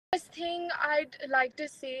First thing I'd like to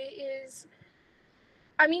say is,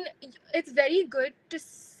 I mean, it's very good to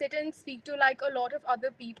sit and speak to like a lot of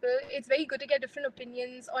other people. It's very good to get different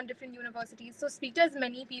opinions on different universities. So speak to as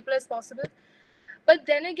many people as possible. But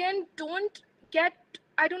then again, don't get,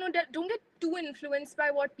 I don't know, don't get too influenced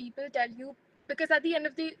by what people tell you, because at the end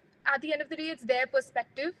of the day, it's their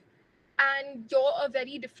perspective, and you're a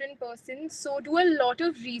very different person. So do a lot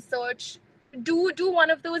of research. Do one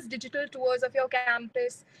of those digital tours of your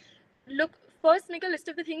campus. Look, first make a list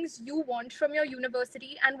of the things you want from your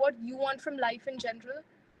university and what you want from life in general,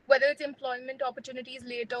 whether it's employment opportunities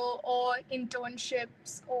later or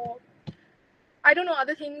internships or I don't know,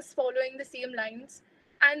 other things following the same lines,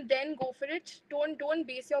 and then go for it. Don't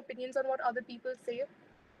base your opinions on what other people say.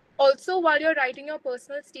 Also, while you're writing your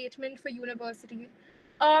personal statement for university,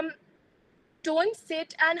 um, don't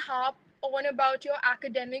sit and harp on about your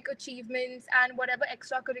academic achievements and whatever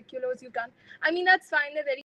extracurriculars you've done. I mean, that's fine, they're very